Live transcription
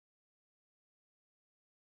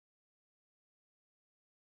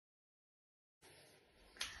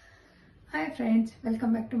Hi friends,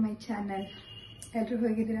 welcome back to my channel. ಎಲ್ಲರೂ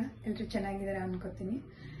ಹೋಗಿದ್ದೀರಾ? ಎಲ್ಲರೂ ಚೆನ್ನಾಗಿದ್ದೀರಾ ಅನ್ಕೋತೀನಿ.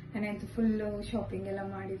 ನಾನಂತೂ ಫುಲ್ಲು ಶಾಪಿಂಗ್ ಎಲ್ಲ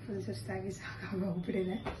ಮಾಡಿ ಫುಲ್ ಸುಸ್ತಾಗಿ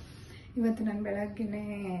ಸಾಕಾಗೋಗ್ಬಿಟ್ಟಿದೆ. ಇವತ್ತು ನಾನು ಬೆಳಗ್ಗೆನೇ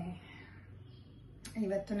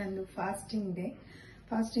ಇವತ್ತು ನಂದು ಫಾಸ್ಟಿಂಗ್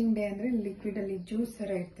ಡೇ ಅಂದರೆ ಲಿಕ್ವಿಡಲ್ಲಿ ಜ್ಯೂಸ್ ಥರ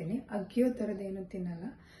ಇರ್ತೀನಿ. ಅಗ್ಗಿಯೋ ಥರದ್ದೇನು ತಿನ್ನಲ್ಲ.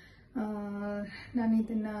 ನಾನು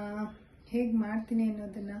ಇದನ್ನು ಹೇಗೆ ಮಾಡ್ತೀನಿ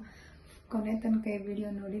ಅನ್ನೋದನ್ನು ಕೊನೆ ತನಕ ಈ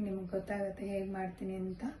ವಿಡಿಯೋ ನೋಡಿ ನಿಮಗೆ ಗೊತ್ತಾಗುತ್ತೆ ಹೇಗೆ ಮಾಡ್ತೀನಿ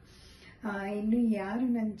ಅಂತ. ಇನ್ನು ಯಾರು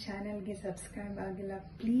ನನ್ನ ಚಾನಲ್ಗೆ ಸಬ್ಸ್ಕ್ರೈಬ್ ಆಗಿಲ್ಲ,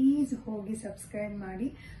 ಪ್ಲೀಸ್ ಹೋಗಿ ಸಬ್ಸ್ಕ್ರೈಬ್ ಮಾಡಿ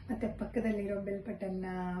ಮತ್ತು ಪಕ್ಕದಲ್ಲಿರೋ ಬೆಲ್ ಬಟನ್ನ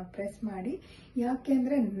ಪ್ರೆಸ್ ಮಾಡಿ. ಯಾಕೆ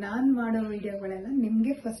ಅಂದರೆ ನಾನು ಮಾಡೋ ವಿಡಿಯೋಗಳೆಲ್ಲ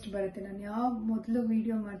ನಿಮಗೆ ಫಸ್ಟ್ ಬರುತ್ತೆ. ನಾನು ಯಾವ ಮೊದಲು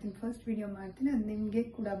ವಿಡಿಯೋ ಮಾಡ್ತೀನಿ, ಫಸ್ಟ್ ವಿಡಿಯೋ ಮಾಡ್ತೀನಿ, ಅದು ನಿಮಗೆ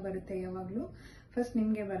ಕೂಡ ಬರುತ್ತೆ. ಯಾವಾಗಲೂ ಫಸ್ಟ್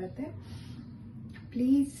ನಿಮಗೆ ಬರುತ್ತೆ.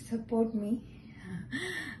 Please support me.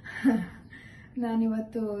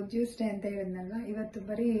 ನಾನಿವತ್ತು ಜ್ಯೂಸ್ ಡೇ ಅಂತ ಹೇಳಿದ್ನಲ್ವ, ಇವತ್ತು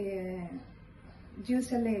ಬರೀ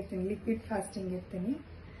ಜ್ಯೂಸಲ್ಲೇ ಇರ್ತೀನಿ, ಲಿಕ್ವಿಡ್ ಫಾಸ್ಟಿಂಗ್ ಇರ್ತೀನಿ.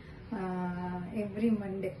 ಎವ್ರಿ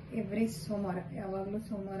ಮಂಡೇ, ಎವ್ರಿ ಸೋಮವಾರ, ಯಾವಾಗಲೂ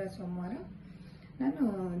ಸೋಮವಾರ ನಾನು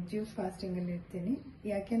ಜ್ಯೂಸ್ ಫಾಸ್ಟಿಂಗಲ್ಲಿ ಇರ್ತೀನಿ.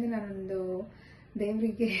 ಯಾಕೆಂದರೆ ನಾನೊಂದು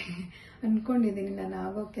ದೇವರಿಗೆ ಅಂದ್ಕೊಂಡಿದ್ದೀನಿ, ನಾನು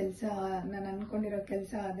ಅಂದ್ಕೊಂಡಿರೋ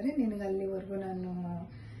ಕೆಲಸ ಆದರೆ ನಿನಗೆ ಅಲ್ಲಿವರೆಗೂ ನಾನು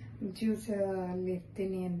ಜ್ಯೂಸಲ್ಲಿ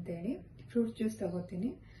ಇರ್ತೀನಿ ಅಂತೇಳಿ ಫ್ರೂಟ್ ಜ್ಯೂಸ್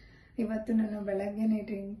ತಗೋತೀನಿ. ಇವತ್ತು ನಾನು ಬೆಳಗ್ಗೆನೇ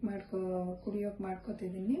ಕುಡಿಯೋಕೆ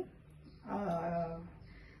ಮಾಡ್ಕೋತಿದ್ದೀನಿ.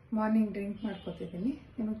 Morning drink ಮಾಡ್ಕೋತಿದ್ದೀನಿ.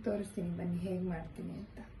 ನಿಮಗೆ ತೋರಿಸ್ತೀನಿ ಬನ್ನಿ ಹೇಗೆ ಮಾಡ್ತೀನಿ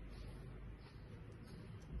ಅಂತ.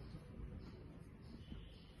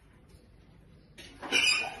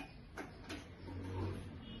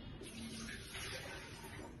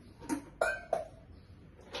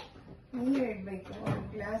 ನೀರು ಇಡಬೇಕು. ಒಂದು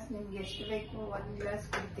ಗ್ಲಾಸ್ ನಿಮ್ಗೆ ಎಷ್ಟು ಬೇಕು, 1 ಗ್ಲಾಸ್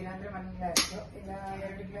ಕುಡಿತೀರಾ ಅಂದರೆ 1 ಗ್ಲಾಸು, ಇಲ್ಲ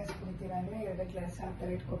 2 ಗ್ಲಾಸ್ ಕುಡಿತೀರಾ ಅಂದರೆ 2 ಗ್ಲಾಸ್ ಆ ಥರ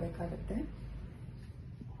ಇಟ್ಕೋಬೇಕಾಗುತ್ತೆ.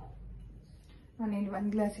 ನಾನೇನು 1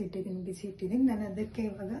 ಗ್ಲಾಸ್ ಇಟ್ಟಿದ್ದೀನಿ, ಬಿಸಿ ಇಟ್ಟಿದ್ದೀನಿ. ನಾನು ಅದಕ್ಕೆ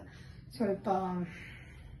ಇವಾಗ ಸ್ವಲ್ಪ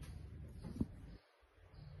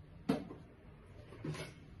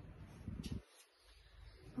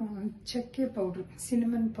ಚಕ್ಕೆ ಪೌಡ್ರ್,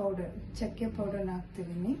 ಸಿನಮನ್ ಪೌಡರ್, ಚಕ್ಕೆ ಪೌಡರ್ನ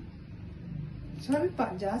ಹಾಕ್ತಿದ್ದೀನಿ. ಸ್ವಲ್ಪ,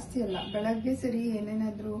 ಜಾಸ್ತಿ ಅಲ್ಲ. ಬೆಳಗ್ಗೆ ಸರಿ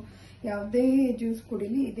ಏನೇನಾದರೂ ಯಾವುದೇ ಜ್ಯೂಸ್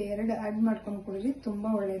ಕುಡೀಲಿ, ಇದು 2 ಆ್ಯಡ್ ಮಾಡ್ಕೊಂಡು ಕುಡೀಲಿ, ತುಂಬ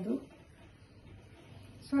ಒಳ್ಳೆಯದು.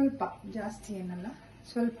 ಸ್ವಲ್ಪ, ಜಾಸ್ತಿ ಏನಲ್ಲ,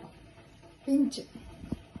 ಸ್ವಲ್ಪ ಪಿಂಚ್.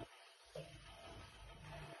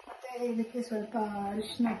 ಮತ್ತು ಇದಕ್ಕೆ ಸ್ವಲ್ಪ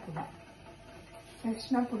ಅರಿಶಿನ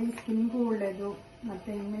ಪುಡಿ ಸ್ಕಿನ್ಗೂ ಒಳ್ಳೆಯದು ಮತ್ತು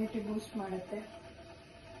ಇಮ್ಯುನಿಟಿ ಬೂಸ್ಟ್ ಮಾಡುತ್ತೆ.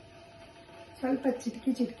 ಸ್ವಲ್ಪ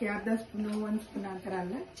ಚಿಟಕಿ, ಅರ್ಧ ಸ್ಪೂನು 1 ಸ್ಪೂನ್ ಆ ಥರ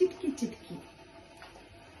ಅಲ್ಲ, ಚಿಟಕಿ.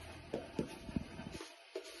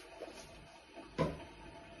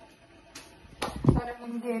 ನಾನು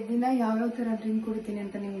ನಿಮಗೆ ದಿನ ಯಾವ್ಯಾವ ಥರ ಡ್ರಿಂಕ್ ಕುಡಿತೀನಿ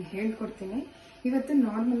ಅಂತ ನಿಮ್ಗೆ ಹೇಳ್ಕೊಡ್ತೀನಿ. ಇವತ್ತು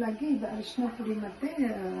ನಾರ್ಮಲ್ ಆಗಿ ಇದು ಅರಿಶಿನ ಪುಡಿ ಮತ್ತು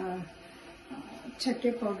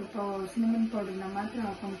ಚಕ್ಕೆ ಪೌಡ್ರ್, ಸಿನಮನ್ ಪೌಡ್ರನ್ನ ಮಾತ್ರ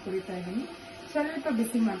ಹಾಕೊಂಡು ಕುಡಿತಾ ಇದ್ದೀನಿ. ಸ್ವಲ್ಪ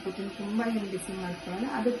ಬಿಸಿ ಮಾಡ್ಕೊತೀನಿ, ತುಂಬ ಏನು ಬಿಸಿ ಮಾಡ್ಕೊಳ್ಳಲ್ಲ.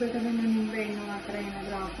 ಅದಕ್ಕೆ ಬೇಕಾದ್ರೆ ನಾನು ನಿಂಬೆಹಣ್ಣು ಆ ಥರ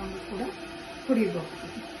ಏನಾದರೂ ಹಾಕೊಂಡು ಕೂಡ ಕುಡಿಬಹುದು.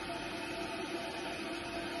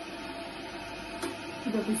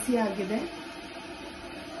 ಇದು ಬಿಸಿ ಆಗಿದೆ.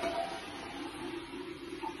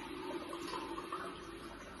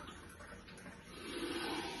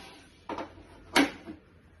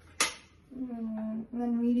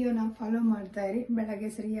 ನನ್ನ ವಿಡಿಯೋನ ಫಾಲೋ ಮಾಡ್ತಾ ಇರಿ. ಬೆಳಗ್ಗೆ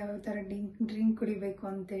ಸರಿ ಯಾವ ಥರ ಡ್ರಿಂಕ್ ಕುಡಿಬೇಕು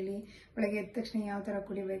ಅಂತೇಳಿ, ಬೆಳಗ್ಗೆ ಎದ್ದ ತಕ್ಷಣ ಯಾವ ಥರ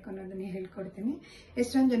ಕುಡಿಬೇಕು ಅನ್ನೋದನ್ನ ಹೇಳ್ಕೊಡ್ತೀನಿ.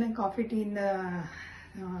 ಎಷ್ಟೊಂದು ಜನ ಕಾಫಿ ಟೀಯಿಂದ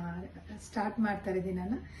ಸ್ಟಾರ್ಟ್ ಮಾಡ್ತಾರೆ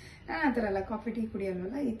ದಿನಾನ. ನಾನು ಆ ಥರ ಅಲ್ಲ, ಕಾಫಿ ಟೀ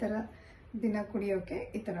ಕುಡಿಯಲ್ವಲ್ಲ, ಈ ಥರ ದಿನ ಕುಡಿಯೋಕೆ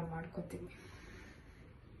ಈ ಥರ ಮಾಡ್ಕೋತೀನಿ.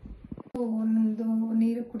 ಒಂದೊಂದು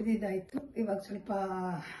ನೀರು ಕುಡಿದಿದ್ದಾಯಿತು. ಇವಾಗ ಸ್ವಲ್ಪ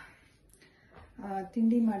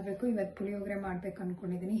ತಿಂಡಿ ಮಾಡಬೇಕು. ಇವತ್ತು ಪುಳಿಯೋಗರೆ ಮಾಡಬೇಕು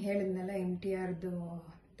ಅಂದ್ಕೊಂಡಿದ್ದೀನಿ. ಹೇಳಿದ್ನಲ್ಲ, MTRದು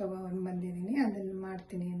ತೊಗೊಂಡು ಬಂದಿದ್ದೀನಿ, ಅದನ್ನು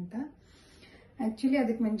ಮಾಡ್ತೀನಿ ಅಂತ. ಆ್ಯಕ್ಚುಲಿ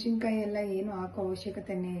ಅದಕ್ಕೆ ಮೆಣಸಿನ್ಕಾಯಿ ಎಲ್ಲ ಏನು ಹಾಕೋ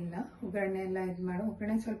ಅವಶ್ಯಕತೆನೇ ಇಲ್ಲ. ಒಗ್ಗರಣೆ ಎಲ್ಲ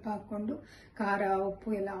ಒಗ್ಗರಣೆ ಸ್ವಲ್ಪ ಹಾಕ್ಕೊಂಡು ಖಾರ ಉಪ್ಪು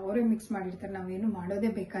ಎಲ್ಲ ಅವರೇ ಮಿಕ್ಸ್ ಮಾಡಿರ್ತಾರೆ. ನಾವೇನು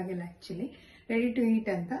ಮಾಡೋದೇ ಬೇಕಾಗಿಲ್ಲ. ಆ್ಯಕ್ಚುಲಿ ರೆಡಿ ಟು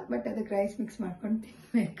ಈಟ್ ಅಂತ, ಬಟ್ ಅದಕ್ಕೆ ರೈಸ್ ಮಿಕ್ಸ್ ಮಾಡ್ಕೊಂಡು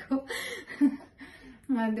ತಿನ್ನಬೇಕು.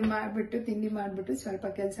 ಅದು ಮಾಡಿಬಿಟ್ಟು ತಿಂಡಿ ಮಾಡಿಬಿಟ್ಟು ಸ್ವಲ್ಪ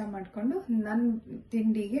ಕೆಲಸ ಮಾಡಿಕೊಂಡು ನನ್ನ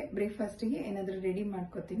ತಿಂಡಿಗೆ ಬ್ರೇಕ್ಫಾಸ್ಟಿಗೆ ಏನಾದರೂ ರೆಡಿ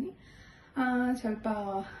ಮಾಡ್ಕೋತೀನಿ. ಸ್ವಲ್ಪ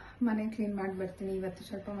ಮನೆ ಕ್ಲೀನ್ ಮಾಡಿ ಬರ್ತೀನಿ. ಇವತ್ತು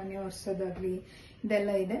ಸ್ವಲ್ಪ ಮನೆ ಒರೆಸೋದಾಗಲಿ ಇದೆಲ್ಲ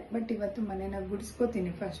ಇದೆ, ಬಟ್ ಇವತ್ತು ಮನೆನ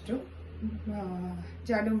ಗುಡಿಸ್ಕೋತೀನಿ. ಫಸ್ಟು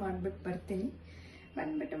ಜಾಡು ಮಾಡಿಬಿಟ್ಟು ಬರ್ತೀನಿ.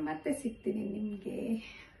 ಬಂದ್ಬಿಟ್ಟು ಮತ್ತೆ ಸಿಗ್ತೀನಿ ನಿಮಗೆ.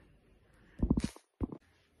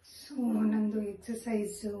 ಸೊ ನಂದು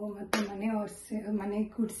ಎಕ್ಸಸೈಸು ಮತ್ತು ಮನೆ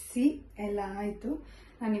ಗುಡಿಸಿ ಎಲ್ಲ ಆಯಿತು.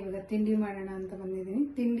 ನಾನಿವಾಗ ತಿಂಡಿ ಮಾಡೋಣ ಅಂತ ಬಂದಿದ್ದೀನಿ.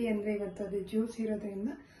 ತಿಂಡಿ ಅಂದರೆ ಇವತ್ತು ಅದು ಜ್ಯೂಸ್ ಇರೋದ್ರಿಂದ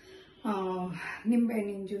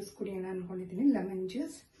ನಿಂಬೆಹಣ್ಣಿನ ಜ್ಯೂಸ್ ಕುಡಿಯೋಣ ಅಂದ್ಕೊಂಡಿದ್ದೀನಿ. ಲೆಮನ್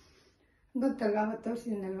ಜ್ಯೂಸ್ ಗೊತ್ತಲ್ಲ, ಅವತ್ತು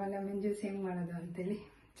ತೋರಿಸಿದ್ದೀನಲ್ವ ಲೆಮನ್ ಜ್ಯೂಸ್ ಹೆಂಗೆ ಮಾಡೋದು ಅಂತೇಳಿ.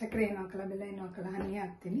 ಸಕ್ಕರೆ ಏನು ಹಾಕಲ್ಲ, ಬೆಲ್ಲ ಏನು ಹಾಕಲ್ಲ, ಹನಿ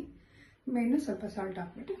ಹಾಕ್ತೀನಿ. ಮೇನು ಸ್ವಲ್ಪ ಸಾಲ್ಟ್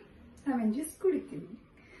ಹಾಕ್ಬಿಟ್ಟು ಲೆಮನ್ ಜ್ಯೂಸ್ ಕುಡಿತೀನಿ.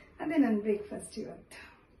 ಅದೇ ನನ್ನ ಬ್ರೇಕ್ಫಾಸ್ಟ್ ಇವತ್ತು.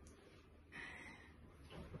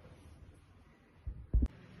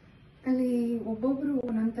 ಅಲ್ಲಿ ಒಬ್ಬೊಬ್ರು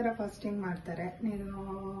ಒಂದೊಂಥರ ಫಾಸ್ಟಿಂಗ್ ಮಾಡ್ತಾರೆ.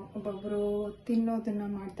 ಒಬ್ಬೊಬ್ರು ತಿನ್ನೋದನ್ನ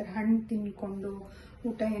ಮಾಡ್ತಾರೆ, ಹಣ್ಣು ತಿನ್ಕೊಂಡು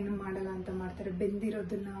ಊಟ ಏನು ಮಾಡಲ್ಲ ಅಂತ ಮಾಡ್ತಾರೆ,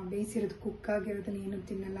 ಬೆಂದಿರೋದನ್ನ ಬೇಯಿಸಿರೋದು ಕುಕ್ ಆಗಿರೋದನ್ನ ಏನು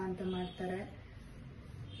ತಿನ್ನಲ್ಲ ಅಂತ ಮಾಡ್ತಾರೆ.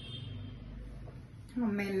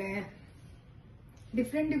 ಆಮೇಲೆ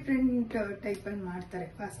ಡಿಫ್ರೆಂಟ್ ಟೈಪಲ್ಲಿ ಮಾಡ್ತಾರೆ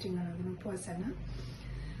ಫಾಸ್ಟಿಂಗ್ ಅನ್ನೋದನ್ನ, ಉಪವಾಸನ.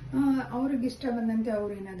 ಅವ್ರಿಗೆ ಇಷ್ಟ ಬಂದಂತೆ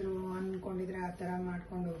ಅವ್ರು ಏನಾದರೂ ಅಂದ್ಕೊಂಡಿದ್ರೆ ಆ ಥರ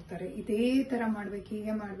ಮಾಡ್ಕೊಂಡು ಹೋಗ್ತಾರೆ. ಇದೇ ಥರ ಮಾಡಬೇಕು,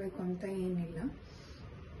 ಹೀಗೆ ಮಾಡಬೇಕು ಅಂತ ಏನಿಲ್ಲ.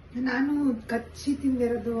 ನಾನು ಕಚ್ಚಿ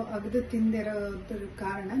ತಿಂದಿರೋದು, ಅಗದು ತಿಂದಿರೋದ್ರ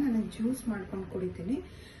ಕಾರಣ ನಾನು ಜ್ಯೂಸ್ ಮಾಡ್ಕೊಂಡು ಕುಡಿತೀನಿ.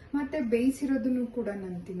 ಮತ್ತು ಬೇಯಿಸಿರೋದನ್ನು ಕೂಡ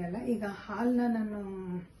ನಾನು ತಿನ್ನಲ್ಲ. ಈಗ ಹಾಲನ್ನ ನಾನು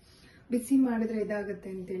ಬಿಸಿ ಮಾಡಿದ್ರೆ ಇದಾಗುತ್ತೆ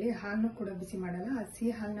ಅಂತೇಳಿ ಹಾಲನ್ನು ಕೂಡ ಬಿಸಿ ಮಾಡಲ್ಲ, ಹಸಿ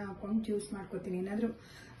ಹಾಲನ್ನ ಹಾಕೊಂಡು ಜ್ಯೂಸ್ ಮಾಡ್ಕೊತೀನಿ. ಏನಾದರೂ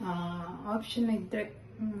ಆಪ್ಷನ್ ಇದ್ದರೆ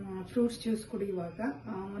ಫ್ರೂಟ್ಸ್ ಜ್ಯೂಸ್ ಕುಡಿಯುವಾಗ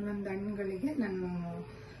ಒಂದೊಂದು ಹಣ್ಣುಗಳಿಗೆ ನಾನು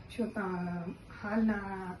ಸ್ವಲ್ಪ ಹಾಲನ್ನ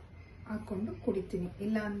ಹಾಕ್ಕೊಂಡು ಕುಡಿತೀನಿ.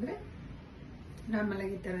 ಇಲ್ಲ ಅಂದರೆ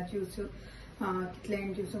ನಾರ್ಮಲಾಗಿ ಈ ಥರ ಜ್ಯೂಸು, ಕಿತ್ತಳೆ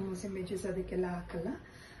ಹಣ್ಣು ಜ್ಯೂಸು, ಮೂಸಂಬಿ ಜ್ಯೂಸ್ ಅದಕ್ಕೆಲ್ಲ ಹಾಕಲ್ಲ.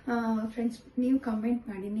 ಫ್ರೆಂಡ್ಸ್, ನೀವು ಕಮೆಂಟ್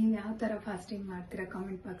ಮಾಡಿ, ನೀವು ಯಾವ ಥರ ಫಾಸ್ಟಿಂಗ್ ಮಾಡ್ತೀರಾ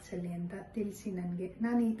ಕಮೆಂಟ್ ಬಾಕ್ಸಲ್ಲಿ ಅಂತ ತಿಳಿಸಿ ನನಗೆ.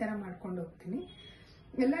 ನಾನು ಈ ಥರ ಮಾಡ್ಕೊಂಡು ಹೋಗ್ತೀನಿ.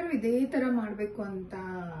 ಎಲ್ಲರೂ ಇದೇ ಥರ ಮಾಡಬೇಕು ಅಂತ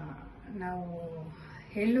ನಾವು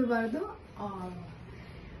ಹೇಳಬಾರ್ದು.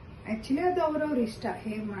 ಆ್ಯಕ್ಚುಲಿ ಅದು ಅವ್ರವ್ರ ಇಷ್ಟ,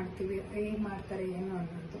 ಹೇಗೆ ಮಾಡ್ತಾರೆ ಏನು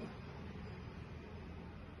ಅನ್ನೋದು.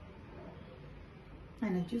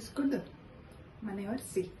 ನಾನು ಜ್ಯೂಸ್ ಕುಡಿದು ಮನೆ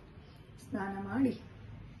ಒರೆಸಿ ಸ್ನಾನ ಮಾಡಿ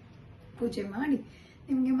ಪೂಜೆ ಮಾಡಿ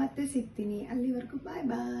ನಿಮಗೆ ಮತ್ತೆ ಸಿಗ್ತೀನಿ. ಅಲ್ಲಿವರೆಗೂ ಬಾಯ್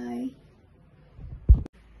ಬಾಯ್.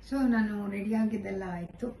 ಸೊ ನಾನು ರೆಡಿಯಾಗಿದ್ದೆಲ್ಲ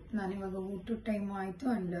ಆಯಿತು. ನಾನಿವಾಗ ಊಟದ ಟೈಮು ಆಯಿತು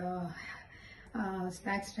ಆ್ಯಂಡ್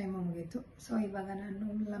ಸ್ನ್ಯಾಕ್ಸ್ ಟೈಮು ಮುಗೀತು. ಸೊ ಇವಾಗ ನಾನು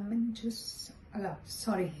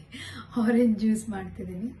ಆರೆಂಜ್ ಜ್ಯೂಸ್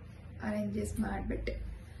ಮಾಡ್ತಿದ್ದೀನಿ. ಆರೆಂಜ್ ಜ್ಯೂಸ್ ಮಾಡಿಬಿಟ್ಟು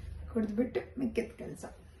ಕುಡಿದ್ಬಿಟ್ಟು ಮಿಕ್ಕಿದ ಕೆಲಸ.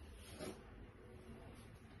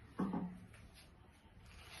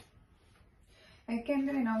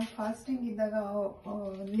 ಯಾಕೆಂದರೆ ನಾವು ಫಾಸ್ಟಿಂಗ್ ಇದ್ದಾಗ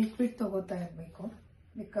ಲಿಕ್ವಿಡ್ ತಗೋತಾ ಇರಬೇಕು.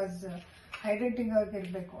 ಬಿಕಾಸ್ ಹೈಡ್ರೇಟ್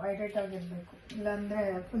ಆಗಿರಬೇಕು. ಇಲ್ಲಾಂದರೆ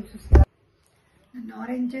ಫುಲ್ ಸುಸ್ತು. ನನ್ನ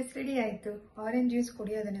ಆರೆಂಜ್ ಜ್ಯೂಸ್ ರೆಡಿ ಆಯಿತು. ಆರೆಂಜ್ ಜ್ಯೂಸ್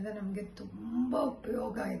ಕುಡಿಯೋದ್ರಿಂದ ನಮಗೆ ತುಂಬ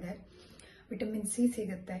ಉಪಯೋಗ ಇದೆ. ವಿಟಮಿನ್ ಸಿ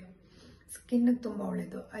ಸಿಗುತ್ತೆ, ಸ್ಕಿನ್ನಿಗೆ ತುಂಬ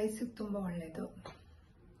ಒಳ್ಳೆಯದು, ಐಸಿಗೆ ತುಂಬ ಒಳ್ಳೆಯದು,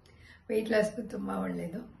 ವೆಯ್ಟ್ ಲಾಸ್ಗೂ ತುಂಬ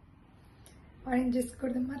ಒಳ್ಳೆಯದು. ಆರೆಂಜ್ ಜ್ಯೂಸ್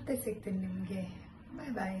ಕುಡಿದು ಮತ್ತೆ ಸಿಗ್ತೀನಿ ನಿಮಗೆ.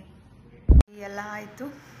 ಬಾಯ್ ಬಾಯ್. ಎಲ್ಲ ಆಯಿತು.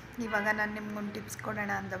 ಇವಾಗ ನಾನು ನಿಮ್ಗೊಂದು ಟಿಪ್ಸ್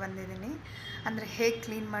ಕೊಡೋಣ ಅಂತ ಬಂದಿದ್ದೀನಿ. ಅಂದರೆ ಹೇಗೆ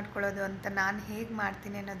ಕ್ಲೀನ್ ಮಾಡ್ಕೊಳ್ಳೋದು ಅಂತ, ನಾನು ಹೇಗೆ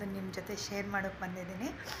ಮಾಡ್ತೀನಿ ಅನ್ನೋದನ್ನು ನಿಮ್ಮ ಜೊತೆ ಶೇರ್ ಮಾಡೋಕ್ಕೆ ಬಂದಿದ್ದೀನಿ.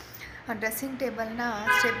 ಡ್ರೆಸ್ಸಿಂಗ್ ಟೇಬಲ್ನ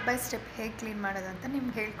ಸ್ಟೆಪ್ ಬೈ ಸ್ಟೆಪ್ ಹೇಗೆ ಕ್ಲೀನ್ ಮಾಡೋದು ಅಂತ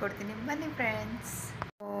ನಿಮ್ಗೆ ಹೇಳ್ಕೊಡ್ತೀನಿ. ಬನ್ನಿ ಫ್ರೆಂಡ್ಸ್.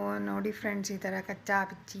 ನೋಡಿ ಫ್ರೆಂಡ್ಸ್, ಈ ಥರ ಕಚ್ಚಾ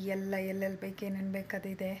ಪಿಚ್ಚಿ ಎಲ್ಲ ಎಲ್ಲೆಲ್ಲಿ ಬೇಕು ಏನೇನು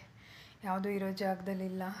ಬೇಕಾದಿದೆ, ಯಾವುದೂ ಇರೋ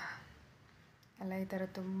ಜಾಗದಲ್ಲಿಲ್ಲ. ಎಲ್ಲ ಈ ಥರ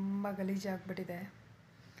ತುಂಬ ಗಲೀಜಾಗ್ಬಿಟ್ಟಿದೆ.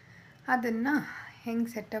 ಅದನ್ನು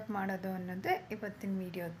ಹೆಂಗೆ ಸೆಟಪ್ ಮಾಡೋದು ಅನ್ನೋದೇ ಇವತ್ತಿನ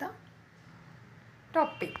ವಿಡಿಯೋದ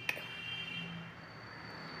ಟಾಪಿಕ್.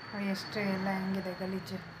 ಎಷ್ಟು ಎಲ್ಲ ಹೆಂಗಿದೆ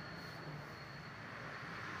ಗಲೀಜು.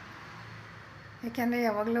 ಯಾಕೆಂದರೆ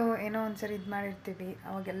ಯಾವಾಗಲೂ ಏನೋ ಒಂದ್ಸರಿ ಇದು ಮಾಡಿರ್ತೀವಿ,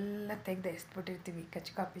 ಅವಾಗೆಲ್ಲ ತೆಗೆದು ಎಸ್ಬಿಟ್ಟಿರ್ತೀವಿ.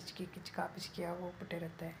 ಕಿಚ್ಕಾ ಪಿಚ್ಕಿ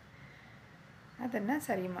ಹೋಗ್ಬಿಟ್ಟಿರುತ್ತೆ. ಅದನ್ನು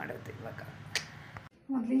ಸರಿ ಮಾಡೋದು ಇವಾಗ.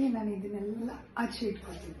 ಮೊದಲಿಗೆ ನಾನು ಇದನ್ನೆಲ್ಲ ಆಚೆ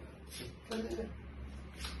ಇಟ್ಕೊಳ್ತೀನಿ.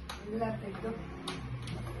 ಎಲ್ಲ ತೆಗೆದು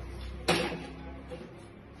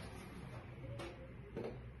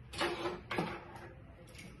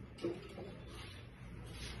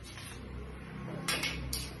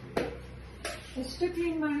ಎಷ್ಟು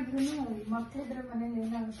ಕ್ಲೀನ್ ಮಾಡಿದ್ರು ಮಕ್ಕಳಿದ್ರ ಮನೇಲಿ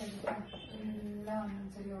ಏನಾಗುತ್ತೆ ಎಲ್ಲ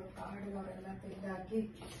ಒಂದೊಂದ್ಸರಿ ಅವ್ರ ಕಾಡು ಅವರೆಲ್ಲ ತೆಗೆದಾಕಿ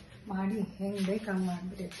ಮಾಡಿ ಹೆಂಗೆ ಬೇಕು ಹಂಗೆ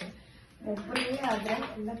ಮಾಡಿಬಿಟ್ಟಿರುತ್ತೆ. ಒಬ್ಬರಿಗೆ ಆದರೆ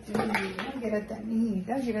ಎಲ್ಲ ಕ್ಲೀನಾಗಿರುತ್ತೆ,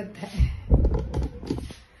 ನೀಟಾಗಿರುತ್ತೆ.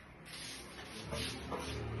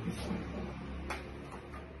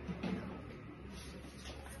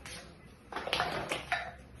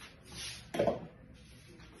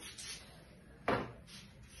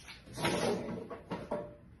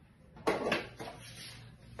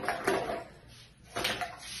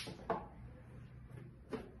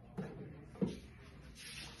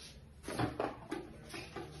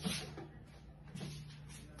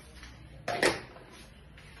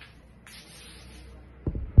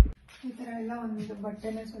 ಈ ಥರ ಎಲ್ಲ ಒಂದು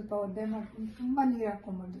ಬಟ್ಟೆನ ಸ್ವಲ್ಪ ಒದ್ದೆ ಮಾಡ್ಕೊಂಡು, ತುಂಬ ನೀರು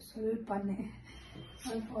ಹಾಕ್ಕೊಂಬಂದು ಸ್ವಲ್ಪ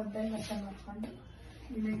ಒದ್ದೆ ಬಟ್ಟೆ ಮಾಡ್ಕೊಂಡು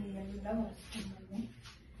ಇಲ್ಲಿ ಎಲ್ಲ ಒರೆಸ್ಕೊಂಡ್ಬನ್ನಿ.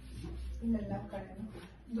 ಇಲ್ಲೆಲ್ಲ ಕಡೆ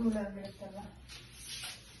ಧೂಳಾಗಿರುತ್ತಲ್ಲ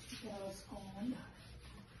ಈ ಥರ ಒರೆಸ್ಕೊಂಡ್ಬಂದು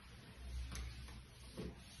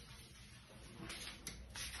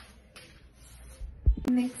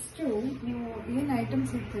ನೆಕ್ಸ್ಟು ನೀವು ಏನು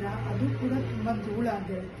ಐಟಮ್ಸ್ ಇರ್ತೀರಾ ಅದು ಕೂಡ ತುಂಬ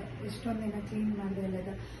ಧೂಳಾಗಿರುತ್ತೆ. ಎಷ್ಟೊಂದು ದಿನ ಕ್ಲೀನ್ ಮಾಡದೆ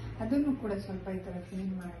ಇಲ್ಲದ ಅದನ್ನು ಕೂಡ ಸ್ವಲ್ಪ ಈ ಥರ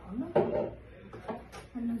ಕ್ಲೀನ್ ಮಾಡಿಕೊಂಡು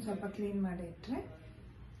ಅದನ್ನು ಸ್ವಲ್ಪ ಕ್ಲೀನ್ ಮಾಡಿ ಇಟ್ಟರೆ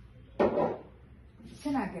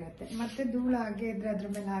ಚೆನ್ನಾಗಿರುತ್ತೆ. ಮತ್ತು ಧೂಳು ಹಾಗೆ ಇದ್ದರೆ ಅದ್ರ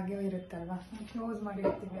ಮೇಲೆ ಹಾಗೇ ಇರುತ್ತಲ್ವ, ಕ್ಲೋಸ್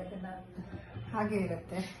ಮಾಡಿರ್ತೀವಿ ಅದನ್ನು, ಹಾಗೇ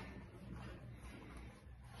ಇರುತ್ತೆ.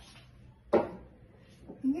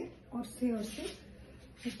 ಹೀಗೆ ಒರೆಸಿ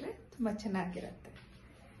ಇಟ್ಟರೆ ತುಂಬ ಚೆನ್ನಾಗಿರುತ್ತೆ.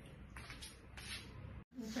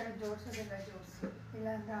 ಈ ಥರ ಜೋಡಿಸೋದೆಲ್ಲ ಜೋಡಿಸಿ,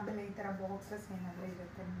 ಇಲ್ಲಾಂದರೆ ಆಮೇಲೆ ಈ ಥರ ಬಾಕ್ಸಸ್ ಏನಾದರೂ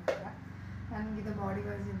ಇರುತ್ತೆ ನಿಮ್ಮ ಹತ್ರ. ನನಗಿದು ಬಾಡಿ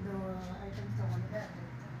ವಾಶಿಂದು ಐಟಮ್ಸ್ ತೊಗೊಂಡಿದ್ದೆ,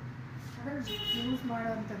 ಅದರಲ್ಲಿ ಯೂಸ್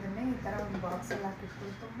ಮಾಡೋವಂಥದ್ದನ್ನೇ ಈ ಥರ ಒಂದು ಬಾಕ್ಸಲ್ಲಿ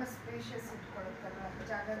ಹಾಕಿಟ್ಕೊಂಡು ತುಂಬ ಸ್ಪೇಷಿಯಸ್ ಇಟ್ಕೊಳ್ಳುತ್ತಲ್ಲ,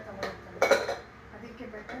 ಜಾಗ ತೊಗೊಳುತ್ತಲ್ಲ, ಅದಕ್ಕೆ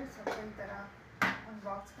ಬೆಟರ್ ಸ್ವಲ್ಪ ಈ ಥರ ಒಂದು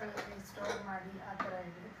ಬಾಕ್ಸ್ಗಳಲ್ಲಿ ಸ್ಟೋರ್ ಮಾಡಿ ಆ ಥರ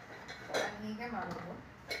ಇದೆ. ನಾನು ಹೀಗೆ ಮಾಡೋದು.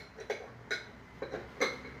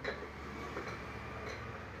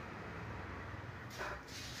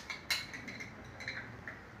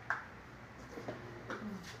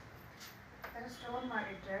 ಸ್ಟೋರ್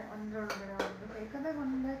ಮಾಡಿಟ್ರೆ ಒಂದರೊಳಗಡೆ ಒಂದು ಬೇಕಾದಾಗ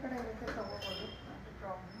ಒಂದೇ ಕಡೆ ಇರುತ್ತೆ, ತೊಗೋಬೋದು, ಅದು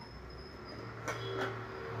ಪ್ರಾಬ್ಲಮ್.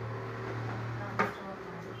 ಸ್ಟೋರ್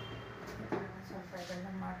ಮಾಡಿ ಸ್ವಲ್ಪ ಇದೆಲ್ಲ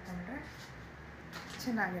ಮಾಡ್ಕೊಂಡ್ರೆ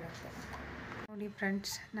ಚೆನ್ನಾಗಿರುತ್ತೆ. ನೋಡಿ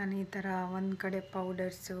ಫ್ರೆಂಡ್ಸ್, ನಾನು ಈ ಥರ ಒಂದು ಕಡೆ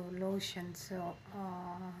ಪೌಡರ್ಸು, ಲೋಷನ್ಸು,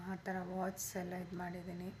 ಆ ಥರ ವಾಚ್ ಎಲ್ಲ ಇದು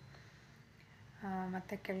ಮಾಡಿದ್ದೀನಿ.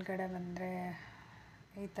 ಮತ್ತು ಕೆಳಗಡೆ ಬಂದರೆ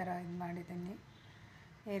ಈ ಥರ ಇದು ಮಾಡಿದ್ದೀನಿ,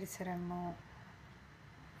 ಏರ್ ಸಿರಮ್ಮು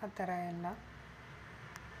ಆ ಥರ ಎಲ್ಲ,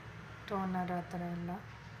 ಟೋನರ್ ಆ ಥರ ಎಲ್ಲ.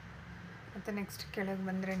 ಮತ್ತು ನೆಕ್ಸ್ಟ್ ಕೆಳಗೆ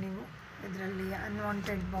ಬಂದರೆ ನೀವು ಇದರಲ್ಲಿ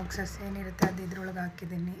ಅನ್ವಾಂಟೆಡ್ ಬಾಕ್ಸಸ್ ಏನಿರುತ್ತೆ ಅದು ಇದ್ರೊಳಗೆ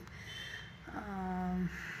ಹಾಕಿದ್ದೀನಿ.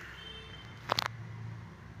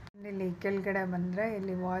 ಇಲ್ಲಿ ಕೆಳಗಡೆ ಬಂದರೆ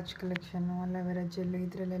ಇಲ್ಲಿ ವಾಚ್ ಕಲೆಕ್ಷನ್ನು, ಅಲೋವೆರಾ ಜೆಲ್ಲು,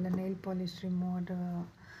 ಇದರಲ್ಲೆಲ್ಲ nail polish remover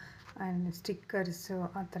and stickers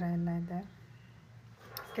ಆ ಥರ ಎಲ್ಲ ಇದೆ.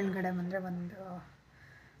 ಕೆಳಗಡೆ ಬಂದರೆ ಒಂದು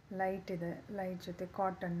ಲೈಟ್ ಇದೆ, ಲೈಟ್ ಜೊತೆ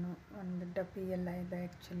ಕಾಟನ್ನು, ಒಂದು ಡಬ್ಬಿ ಎಲ್ಲ ಇದೆ.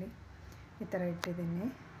 ಆ್ಯಕ್ಚುಲಿ ಈ ಥರ ಇಟ್ಟಿದ್ದೀನಿ.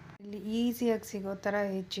 ಇಲ್ಲಿ ಈಸಿಯಾಗಿ ಸಿಗೋ ಥರ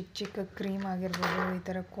ಈ ಚಿಕ್ಕ ಚಿಕ್ಕ ಕ್ರೀಮ್ ಆಗಿರ್ಬೋದು, ಈ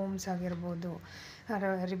ಥರ ಕೋಮ್ಸ್ ಆಗಿರ್ಬೋದು,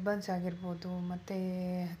 ರಿಬ್ಬನ್ಸ್ ಆಗಿರ್ಬೋದು, ಮತ್ತು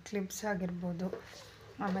ಕ್ಲಿಪ್ಸ್ ಆಗಿರ್ಬೋದು,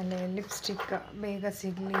 ಆಮೇಲೆ ಲಿಪ್ಸ್ಟಿಕ್ ಬೇಗ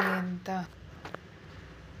ಸಿಗಲಿ ಅಂತ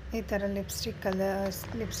ಈ ಥರ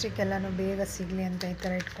ಲಿಪ್ಸ್ಟಿಕ್ ಎಲ್ಲನೂ ಬೇಗ ಸಿಗಲಿ ಅಂತ ಈ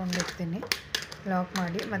ಥರ ಇಟ್ಕೊಂಡಿರ್ತೀನಿ ಲಾಕ್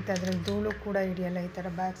ಮಾಡಿ. ಮತ್ತು ಅದರಲ್ಲಿ ಧೂಳು ಕೂಡ ಹಿಡಿಯಲ್ಲ. ಈ ಥರ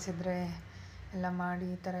ಬ್ಯಾಗ್ಸ್ ಇದ್ದರೆ ಎಲ್ಲ ಮಾಡಿ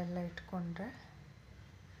ಈ ಥರ ಎಲ್ಲ ಇಟ್ಕೊಂಡ್ರೆ.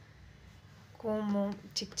 ಕೋಮು,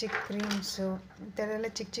 ಚಿಕ್ಕ ಚಿಕ್ಕ ಕ್ರೀಮ್ಸು, ಈ ಥರ ಎಲ್ಲ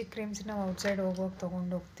ಚಿಕ್ಕ ಚಿಕ್ಕ ಕ್ರೀಮ್ಸ್ ನಾವು ಔಟ್ಸೈಡ್ ಹೋಗೋಗಿ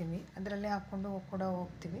ತೊಗೊಂಡು ಹೋಗ್ತೀವಿ, ಅದರಲ್ಲೇ ಹಾಕ್ಕೊಂಡು ಕೂಡ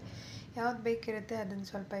ಹೋಗ್ತೀವಿ. ಯಾವ್ದು ಬೇಕಿರುತ್ತೆ ಅದನ್ನು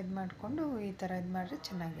ಸ್ವಲ್ಪ ಇದು ಮಾಡಿಕೊಂಡು ಈ ಥರ ಇದು ಮಾಡಿದ್ರೆ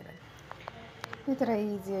ಚೆನ್ನಾಗಿರುತ್ತೆ. ಈ ಥರ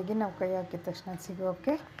ಈಸಿಯಾಗಿ ನಾವು ಕೈ ಹಾಕಿದ ತಕ್ಷಣ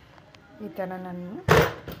ಸಿಗೋಕ್ಕೆ ಈ ಥರ ನಾನು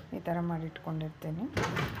ಈ ಥರ ಮಾಡಿಟ್ಕೊಂಡಿರ್ತೀನಿ.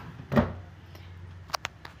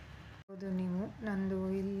 ಹೌದು, ನೀವು ನಂದು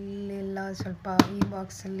ಇಲ್ಲೆಲ್ಲ ಸ್ವಲ್ಪ ಈ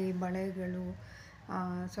ಬಾಕ್ಸಲ್ಲಿ ಬಳೆಗಳು,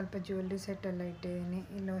 ಸ್ವಲ್ಪ ಜ್ಯುವೆಲ್ರಿ ಸೆಟ್ ಎಲ್ಲ ಇಟ್ಟಿದ್ದೀನಿ.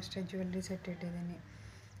 ಇಲ್ಲೂ ಅಷ್ಟೇ ಜ್ಯುವೆಲ್ರಿ ಸೆಟ್ ಇಟ್ಟಿದ್ದೀನಿ.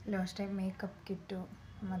 ಇಲ್ಲೂ ಅಷ್ಟೇ ಮೇಕಪ್ ಕಿಟ್ಟು,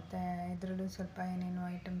 ಮತ್ತು ಇದರಲ್ಲೂ ಸ್ವಲ್ಪ ಏನೇನೋ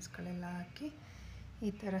ಐಟಮ್ಸ್ಗಳೆಲ್ಲ ಹಾಕಿ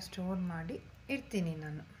ಈ ಥರ ಸ್ಟೋರ್ ಮಾಡಿ ಇಡ್ತೀನಿ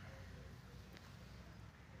ನಾನು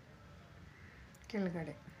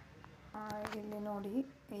ಕೆಳಗಡೆ. ಇಲ್ಲಿ ನೋಡಿ,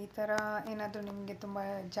 ಈ ಥರ ಏನಾದರೂ ನಿಮಗೆ ತುಂಬ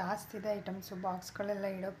ಜಾಸ್ತಿ ಇದೆ ಐಟಮ್ಸು, ಬಾಕ್ಸ್ಗಳೆಲ್ಲ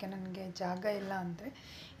ಇಡೋಕ್ಕೆ ನನಗೆ ಜಾಗ ಇಲ್ಲ ಅಂದರೆ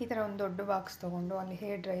ಈ ಥರ ಒಂದು ದೊಡ್ಡ ಬಾಕ್ಸ್ ತೊಗೊಂಡು ಅಲ್ಲಿ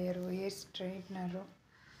ಹೇರ್ ಡ್ರೈಯರು, ಹೇರ್ ಸ್ಟ್ರೈಟ್ನರು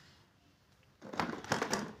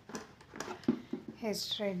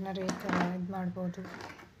ಈ ಥರ ಇದು ಮಾಡ್ಬೋದು.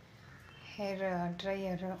 ಹೇರ್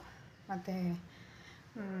ಡ್ರೈಯರು ಮತ್ತು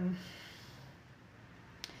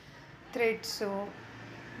ಥ್ರೆಡ್ಸು,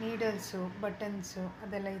 ನೀಡಲ್ಸು, ಬಟನ್ಸು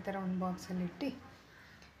ಅದೆಲ್ಲ ಈ ಥರ ಒಂದು ಬಾಕ್ಸಲ್ಲಿ ಇಟ್ಟು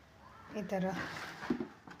ಈ ಥರ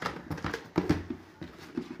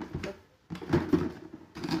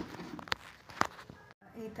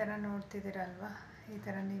ನೋಡ್ತಿದ್ದೀರಲ್ವ, ಈ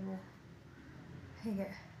ಥರ ನೀವು ಹೀಗೆ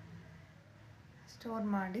ಸ್ಟೋರ್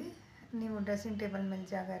ಮಾಡಿ ನೀವು ಡ್ರೆಸ್ಸಿಂಗ್ ಟೇಬಲ್ ಮೇಲೆ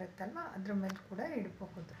ಜಾಗ ಇರುತ್ತಲ್ವ ಅದ್ರ ಮೇಲೆ ಕೂಡ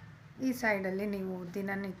ಇಡಬಹುದು. ಈ ಸೈಡಲ್ಲಿ ನೀವು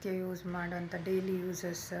ದಿನನಿತ್ಯ ಯೂಸ್ ಮಾಡೋಂಥ ಡೈಲಿ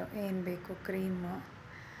ಯೂಸಸ್ ಏನು ಬೇಕು, ಕ್ರೀಮು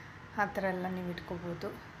ಆ ಥರ ಎಲ್ಲ ನೀವು ಇಟ್ಕೋಬೋದು.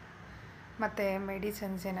 ಮತ್ತು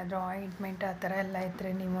ಮೆಡಿಸನ್ಸ್ ಏನಾದರೂ ಆಯಿಂಟ್ಮೆಂಟ್ ಆ ಥರ ಎಲ್ಲ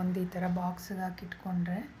ಇದ್ದರೆ ನೀವು ಒಂದು ಈ ಥರ ಬಾಕ್ಸಿಗೆ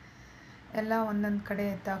ಹಾಕಿಟ್ಕೊಂಡ್ರೆ ಎಲ್ಲ ಒಂದೊಂದು ಕಡೆ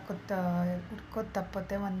ಹುಡ್ಕೋದು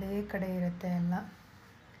ತಪ್ಪುತ್ತೆ, ಒಂದೇ ಕಡೆ ಇರುತ್ತೆ ಎಲ್ಲ.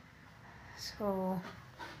 ಸೊ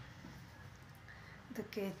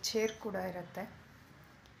ಅದಕ್ಕೆ ಚೇರ್ ಕೂಡ ಇರುತ್ತೆ,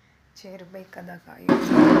 ಚೇರ್ ಬೇಕಾದಾಗ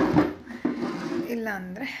ಯೂಸ್ ಮಾಡ್ಬೋದು. ಇಲ್ಲ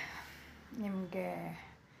ಅಂದರೆ ನಿಮಗೆ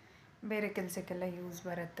ಬೇರೆ ಕೆಲಸಕ್ಕೆಲ್ಲ ಯೂಸ್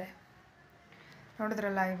ಬರುತ್ತೆ.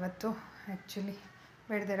 ನೋಡಿದ್ರಲ್ಲ, ಇವತ್ತು ಆ್ಯಕ್ಚುಲಿ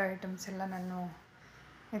ಬೇಡದಿರೋ ಐಟಮ್ಸ್ ಎಲ್ಲ ನಾನು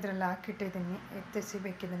ಇದರಲ್ಲಿ ಹಾಕಿಟ್ಟಿದ್ದೀನಿ,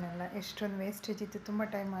 ಎತ್ತಿಸಿಬೇಕಿದ್ದೀನಲ್ಲ. ಎಷ್ಟೊಂದು ವೇಸ್ಟೇಜ್ ಇತ್ತು, ತುಂಬ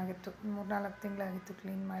ಟೈಮ್ ಆಗಿತ್ತು, 3-4 ತಿಂಗಳಾಗಿತ್ತು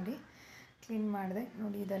ಕ್ಲೀನ್ ಮಾಡಿದೆ.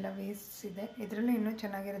 ನೋಡಿ, ಇದೆಲ್ಲ ವೇಸ್ಟ್ ಇದೆ. ಇದರಲ್ಲೂ ಇನ್ನೂ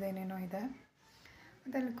ಚೆನ್ನಾಗಿರೋದು ಏನೇನೋ ಇದೆ.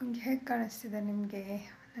 ಅದೆಲ್ಲ ಹೇಗೆ ಕಾಣಿಸ್ತಿದೆ ನಿಮಗೆ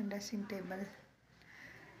ನನ್ನ ಡ್ರೆಸ್ಸಿಂಗ್ ಟೇಬಲ್?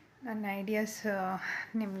 ನನ್ನ ಐಡಿಯಾಸ್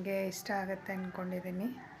ನಿಮಗೆ ಇಷ್ಟ ಆಗುತ್ತೆ ಅಂದ್ಕೊಂಡಿದ್ದೀನಿ.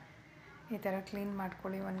 ಈ ಥರ ಕ್ಲೀನ್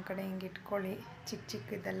ಮಾಡ್ಕೊಳ್ಳಿ, ಒಂದು ಕಡೆ ಹಿಂಗೆ ಇಟ್ಕೊಳ್ಳಿ,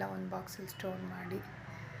 ಚಿಕ್ಕದೆಲ್ಲ ಒಂದು ಬಾಕ್ಸಲ್ಲಿ ಸ್ಟೋರ್ ಮಾಡಿ.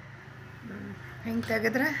 ಹಿಂಗೆ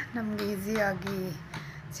ತೆಗೆದ್ರೆ ನಮಗೆ ಈಸಿಯಾಗಿ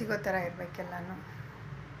ಸಿಗೋ ಥರ ಇರಬೇಕೆಲ್ಲನೂ.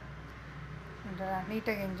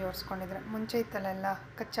 ನೀಟಾಗಿ ಹೆಂಗೆ ಜೋಡಿಸ್ಕೊಂಡಿದ್ರೆ, ಮುಂಚೆ ಇತ್ತಲ್ಲ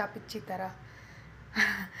ಕಚ್ಚಾ ಪಿಚ್ಚಿ ಥರ,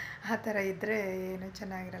 ಆ ಥರ ಇದ್ದರೆ ಏನೂ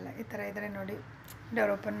ಚೆನ್ನಾಗಿರಲ್ಲ. ಈ ಥರ ಇದ್ದರೆ ನೋಡಿ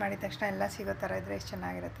ಡೋರ್ ಓಪನ್ ಮಾಡಿದ ತಕ್ಷಣ ಎಲ್ಲ ಸಿಗೋ ಥರ ಇದ್ದರೆ ಎಷ್ಟು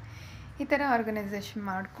ಚೆನ್ನಾಗಿರುತ್ತೆ. ಈ ಥರ ಆರ್ಗನೈಸೇಷನ್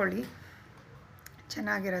ಮಾಡ್ಕೊಳ್ಳಿ,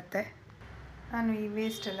 ಚೆನ್ನಾಗಿರುತ್ತೆ. ನಾನು ಈ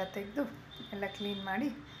ವೇಸ್ಟ್ ಎಲ್ಲ ತೆಗೆದು ಎಲ್ಲ ಕ್ಲೀನ್ ಮಾಡಿ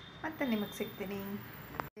ಮತ್ತೆ ನಿಮಗೆ ಸಿಗ್ತೀನಿ.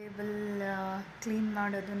 ಟೇಬಲ್ ಕ್ಲೀನ್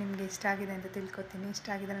ಮಾಡೋದು ನಿಮಗೆ ಇಷ್ಟ ಆಗಿದೆ ಅಂತ ತಿಳ್ಕೊತೀನಿ. ಇಷ್ಟ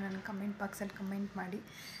ಆಗಿದ್ರೆ ನನಗೆ ಕಮೆಂಟ್ ಬಾಕ್ಸಲ್ಲಿ ಕಮೆಂಟ್ ಮಾಡಿ,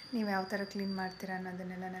 ನೀವು ಯಾವ ಥರ ಕ್ಲೀನ್ ಮಾಡ್ತೀರಾ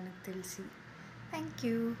ಅನ್ನೋದನ್ನೆಲ್ಲ ನನಗೆ ತಿಳಿಸಿ. Thank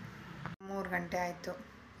you. 3 ಗಂಟೆ ಆಯಿತು,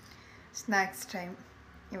 ಸ್ನ್ಯಾಕ್ಸ್ ಟೈಮ್.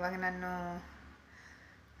 ಇವಾಗ ನಾನು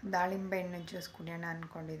ದಾಳಿಂಬೆ ಹಣ್ಣು ಜ್ಯೂಸ್ ಕುಡಿಯೋಣ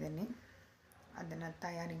ಅಂದ್ಕೊಂಡಿದ್ದೀನಿ. ಅದನ್ನು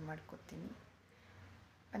ತಯಾರಿ ಮಾಡ್ಕೊತೀನಿ.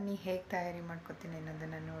 ಬನ್ನಿ ಹೇಗೆ ತಯಾರಿ ಮಾಡ್ಕೊತೀನಿ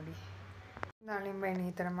ಅನ್ನೋದನ್ನು ನೋಡಿ. ದಾಳಿಂಬೆ ಹಣ್ಣು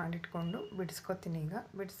ಈ ಥರ ಮಾಡಿಟ್ಕೊಂಡು ಬಿಡಿಸ್ಕೊತೀನಿ. ಈಗ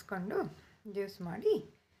ಬಿಡಿಸ್ಕೊಂಡು ಜ್ಯೂಸ್ ಮಾಡಿ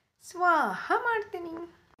ಸ್ವಾಹ ಮಾಡ್ತೀನಿ.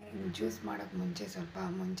 ಜ್ಯೂಸ್ ಮಾಡೋಕ್ಕೆ ಮುಂಚೆ ಸ್ವಲ್ಪ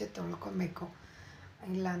ಮುಂಚೆ ತೊಳ್ಕೊಬೇಕು,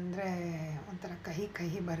 ಇಲ್ಲಾಂದರೆ ಒಂಥರ ಕಹಿ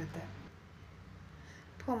ಕಹಿ ಬರುತ್ತೆ.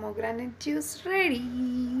 ಪೊಮೊಗ್ರಾನೇಟ್ ಜ್ಯೂಸ್ ರೆಡಿ.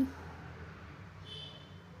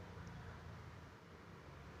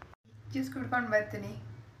 ಜ್ಯೂಸ್ ಕುಡ್ಕೊಂಡು ಬರ್ತೀನಿ.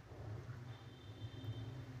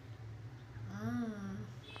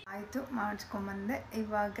 ಆಯಿತು, ಮಾಡಿಸ್ಕೊಂಬಂದೆ.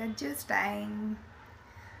 ಇವಾಗ ಜ್ಯೂಸ್ ಟೈಮ್.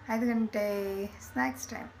 5 ಗಂಟೆ ಸ್ನ್ಯಾಕ್ಸ್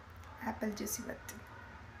ಟೈಮ್. ಆ್ಯಪಲ್ ಜ್ಯೂಸ್ ಇವತ್ತು.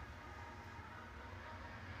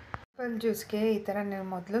 ಆ್ಯಪಲ್ ಜ್ಯೂಸ್ಗೆ ಈ ಥರ ನೀವು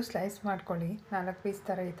ಮೊದಲು ಸ್ಲೈಸ್ ಮಾಡ್ಕೊಳ್ಳಿ. 4 ಪೀಸ್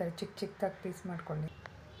ಥರ ಈ ಥರ ಚಿಕ್ಕ ಚಿಕ್ಕದಾಗಿ ಪೀಸ್ ಮಾಡ್ಕೊಳ್ಳಿ.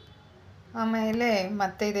 ಆಮೇಲೆ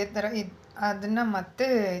ಮತ್ತೆ ಇದೇ ಥರ ಅದನ್ನು ಮತ್ತೆ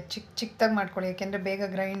ಚಿಕ್ಕ ಚಿಕ್ಕದಾಗಿ ಮಾಡ್ಕೊಳ್ಳಿ, ಏಕೆಂದರೆ ಬೇಗ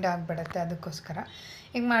ಗ್ರೈಂಡ್ ಆಗಿಬಿಡತ್ತೆ. ಅದಕ್ಕೋಸ್ಕರ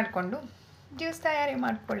ಈಗ ಮಾಡಿಕೊಂಡು ಜ್ಯೂಸ್ ತಯಾರಿ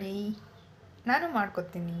ಮಾಡ್ಕೊಳ್ಳಿ. ನಾನು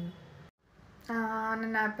ಮಾಡ್ಕೊತೀನಿ.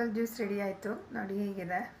 ನನ್ನ ಆ್ಯಪಲ್ ಜ್ಯೂಸ್ ರೆಡಿ ಆಯಿತು ನೋಡಿ,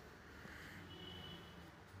 ಹೀಗಿದೆ.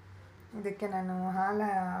 ಇದಕ್ಕೆ ನಾನು ಹಾಲು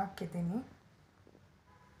ಹಾಕಿದ್ದೀನಿ.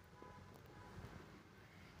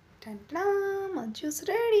 Juice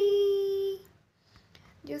ready.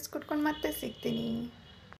 ಜ್ಯೂಸ್ ಕುಡ್ಕೊಂಡು ಮತ್ತೆ ಸಿಗ್ತೀನಿ.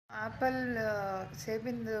 ಆ್ಯಪಲ್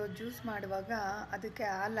ಸೇಬಿಂದು ಜ್ಯೂಸ್ ಮಾಡುವಾಗ ಅದಕ್ಕೆ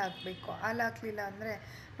ಹಾಲು ಹಾಕಬೇಕು. ಹಾಲು ಹಾಕಲಿಲ್ಲ ಅಂದರೆ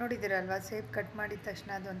ನೋಡಿದ್ದೀರಲ್ವ, ಸೇಬು ಕಟ್ ಮಾಡಿದ ತಕ್ಷಣ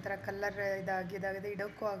ಅದು ಒಂಥರ ಕಲ್ಲರ್ ಇದಾಗಿದೆ,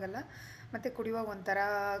 ಇಡೋಕ್ಕೂ ಆಗೋಲ್ಲ, ಮತ್ತು ಕುಡಿಯುವಾಗ ಒಂಥರ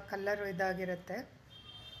ಕಲ್ಲರು ಇದಾಗಿರುತ್ತೆ.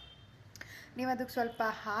 ನೀವು ಅದಕ್ಕೆ ಸ್ವಲ್ಪ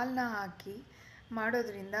ಹಾಲನ್ನ ಹಾಕಿ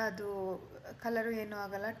ಮಾಡೋದ್ರಿಂದ ಅದು ಕಲರು ಏನೂ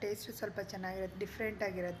ಆಗೋಲ್ಲ, ಟೇಸ್ಟು ಸ್ವಲ್ಪ ಚೆನ್ನಾಗಿರುತ್ತೆ,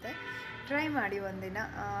 ಡಿಫ್ರೆಂಟಾಗಿರುತ್ತೆ. ಟ್ರೈ ಮಾಡಿ ಒಂದಿನ.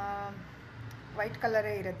 ವೈಟ್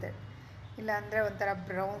ಕಲರೇ ಇರುತ್ತೆ, ಇಲ್ಲಾಂದರೆ ಒಂಥರ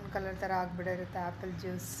ಬ್ರೌನ್ ಕಲರ್ ಥರ ಆಗಿಬಿಡಿರುತ್ತೆ ಆ್ಯಪಲ್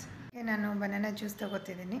ಜ್ಯೂಸ್. ನಾನು ಬನಾನಾ ಜ್ಯೂಸ್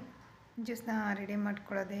ತೊಗೋತಿದ್ದೀನಿ. ಜ್ಯೂಸನ್ನ ರೆಡಿ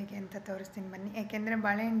ಮಾಡ್ಕೊಳ್ಳೋದು ಹೇಗೆ ಅಂತ ತೋರಿಸ್ತೀನಿ ಬನ್ನಿ. ಏಕೆಂದರೆ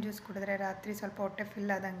ಬಾಳೆಹಣ್ಣು ಜ್ಯೂಸ್ ಕುಡಿದ್ರೆ ರಾತ್ರಿ ಸ್ವಲ್ಪ ಹೊಟ್ಟೆ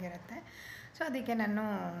ಫಿಲ್ ಆದಂಗೆ ಇರುತ್ತೆ. ಸೊ ಅದಕ್ಕೆ ನಾನು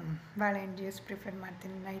ಬಾಳೆಹಣ್ಣು ಜ್ಯೂಸ್ ಪ್ರಿಫರ್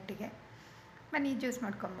ಮಾಡ್ತೀನಿ ನೈಟಿಗೆ. ಬನ್ನಿ ಜ್ಯೂಸ್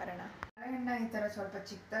ಮಾಡ್ಕೊಂಬರೋಣ. ಬಾಳೆಹಣ್ಣ ಈ ಥರ ಸ್ವಲ್ಪ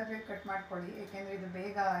ಚಿಕ್ಕದಾಗಿ ಕಟ್ ಮಾಡ್ಕೊಳ್ಳಿ, ಏಕೆಂದರೆ ಇದು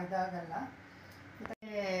ಬೇಗ ಇದಾಗಲ್ಲ.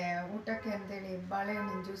 ಇದಕ್ಕೆ ಊಟಕ್ಕೆ ಅಂತೇಳಿ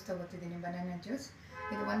ಬಾಳೆಹಣ್ಣಿನ ಜ್ಯೂಸ್ ತೊಗೋತಿದ್ದೀನಿ, ಬನಾನಾ ಜ್ಯೂಸ್.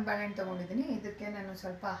 ಇದು 1 ಬಾಳೆಹಣ್ಣು ತೊಗೊಂಡಿದ್ದೀನಿ. ಇದಕ್ಕೆ ನಾನು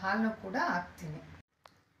ಸ್ವಲ್ಪ ಹಾಲನ್ನು ಕೂಡ ಹಾಕ್ತೀನಿ.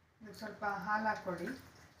 ಇದಕ್ಕೆ ಸ್ವಲ್ಪ ಹಾಲು ಹಾಕ್ಕೊಳ್ಳಿ,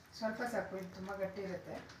 ಸ್ವಲ್ಪ ಸಾಕು, ಇದು ತುಂಬ ಗಟ್ಟಿ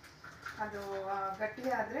ಇರುತ್ತೆ. ಅದು ಗಟ್ಟಿ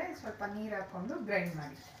ಆದರೆ ಸ್ವಲ್ಪ ನೀರು ಹಾಕ್ಕೊಂಡು ಗ್ರೈಂಡ್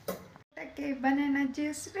ಮಾಡಿ. ಊಟಕ್ಕೆ ಬನಾನಾ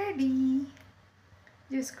ಜ್ಯೂಸ್ ರೆಡಿ.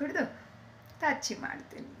 ಜ್ಯೂಸ್ ಕುಡಿದು ತಾಚಿ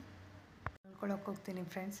ಮಾಡ್ತೀನಿ. ಅಂದ್ಕೊಳ್ಳೋಕೆ ಹೋಗ್ತೀನಿ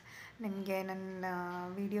ಫ್ರೆಂಡ್ಸ್. ನಿಮಗೆ ನನ್ನ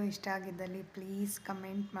ವಿಡಿಯೋ ಇಷ್ಟ ಆಗಿದ್ದಲ್ಲಿ ಪ್ಲೀಸ್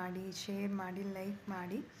ಕಮೆಂಟ್ ಮಾಡಿ, ಶೇರ್ ಮಾಡಿ, ಲೈಕ್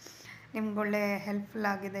ಮಾಡಿ. ನಿಮ್ಗೊಳ್ಳೆ ಹೆಲ್ಪ್ಫುಲ್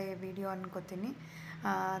ಆಗಿದೆ ಈ ವಿಡಿಯೋ ಅನ್ಕೋತೀನಿ.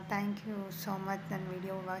 ಥ್ಯಾಂಕ್ ಯು ಸೋ ಮಚ್ ನನ್ನ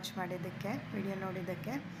ವಿಡಿಯೋ ವಾಚ್ ಮಾಡಿದ್ದಕ್ಕೆ, ವಿಡಿಯೋ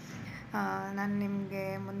ನೋಡಿದ್ದಕ್ಕೆ. ನಾನು ನಿಮಗೆ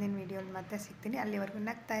ಮುಂದಿನ ವಿಡಿಯೋಲಿ ಮತ್ತೆ ಸಿಗ್ತೀನಿ. ಅಲ್ಲಿವರೆಗೂ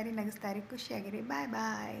ನಗ್ತಾಯಿರಿ, ನಗಿಸ್ತಾಯಿರಿ, ಖುಷಿಯಾಗಿರಿ. ಬಾಯ್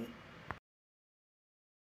ಬಾಯ್.